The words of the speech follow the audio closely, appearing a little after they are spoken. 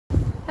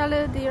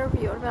Hello dear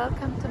viewer,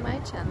 welcome to my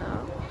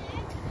channel.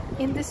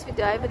 In this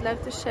video I would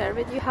like to share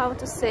with you how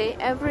to say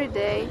every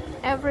day,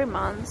 every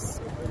month,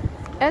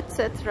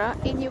 etc.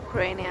 in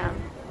Ukrainian.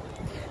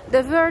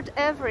 The word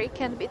every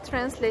can be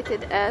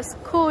translated as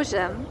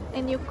kожен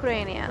in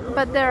Ukrainian,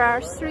 but there are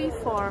three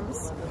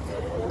forms: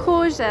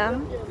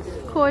 кожен,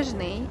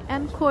 кожний,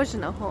 and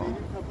кожного.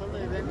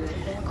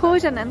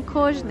 Кожен and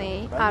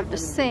кожний are the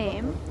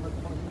same.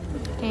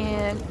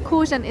 And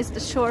кожен is the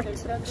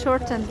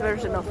shortened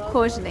version of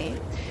кожний,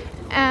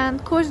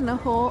 and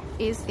кожного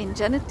is in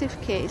genitive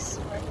case.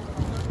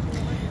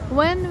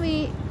 When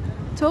we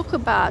talk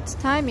about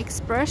time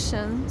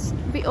expressions,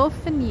 we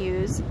often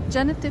use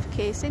genitive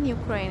case in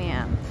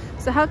Ukrainian.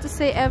 So how to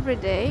say every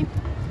day?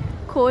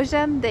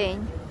 Кожен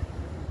день.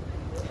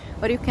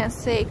 Or you can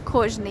say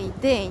кожний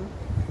день,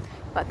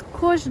 but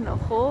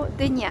кожного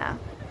дня.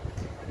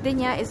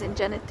 Дня is in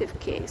genitive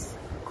case.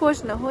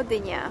 Кожного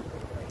дня.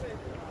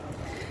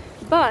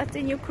 But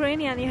in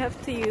Ukrainian you have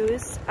to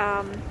use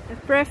a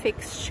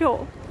prefix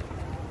що.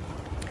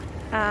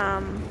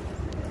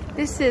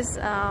 This is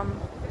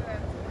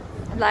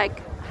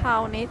like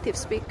how native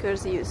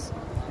speakers use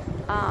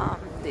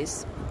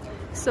this.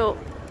 So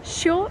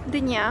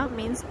щодня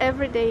means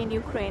every day in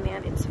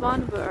Ukrainian. It's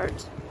one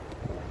word.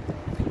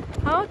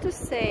 How to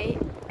say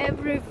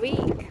every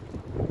week?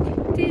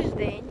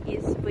 Тиждень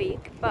is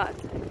week, but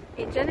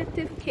in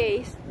genitive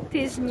case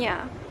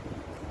тижня.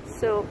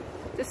 So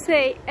to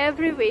say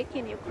every week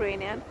in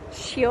Ukrainian,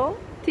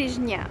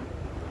 щотижня.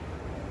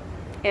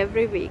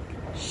 Every week,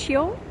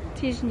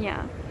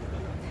 щотижня.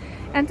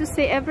 And to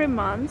say every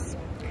month,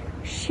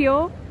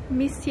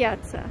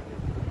 щомісяця.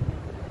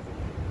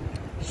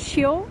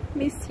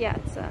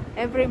 Щомісяця,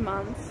 every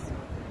month.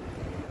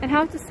 And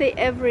how to say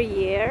every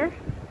year,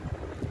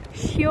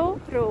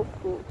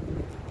 щороку.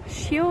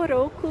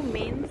 Щороку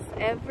means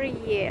every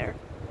year.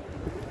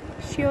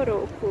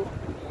 Щороку.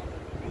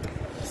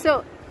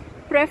 So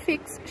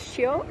prefix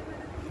що,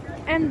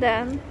 and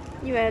then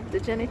you add the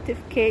genitive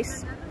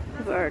case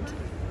word.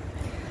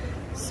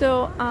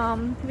 So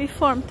we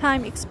form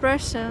time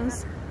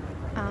expressions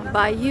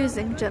by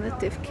using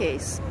genitive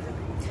case.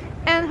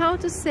 And how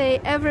to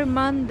say every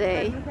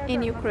Monday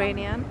in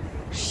Ukrainian?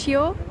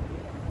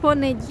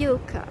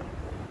 Щопонеділка.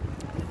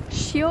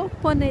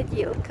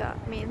 Щопонеділка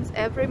means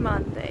every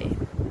Monday.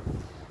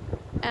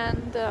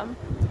 And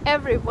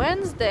every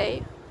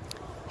Wednesday,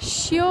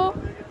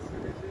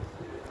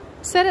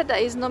 Sereda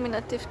is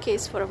nominative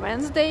case for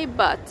Wednesday,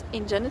 but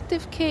in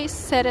genitive case,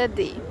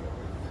 seredi.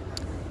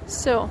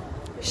 So,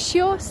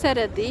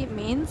 щосереди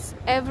means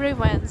every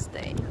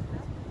Wednesday.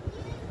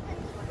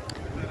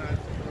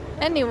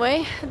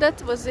 Anyway,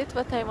 that was it,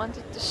 what I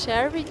wanted to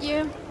share with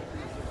you.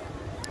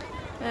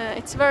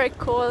 It's very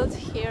cold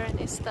here in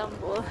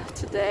Istanbul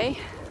today.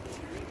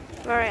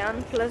 Very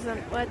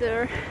unpleasant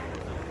weather,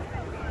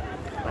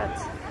 but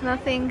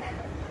nothing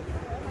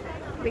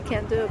we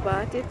can do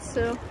about it.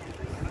 So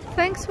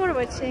thanks for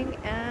watching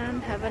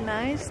and have a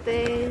nice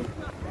day.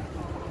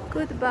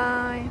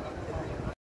 Goodbye.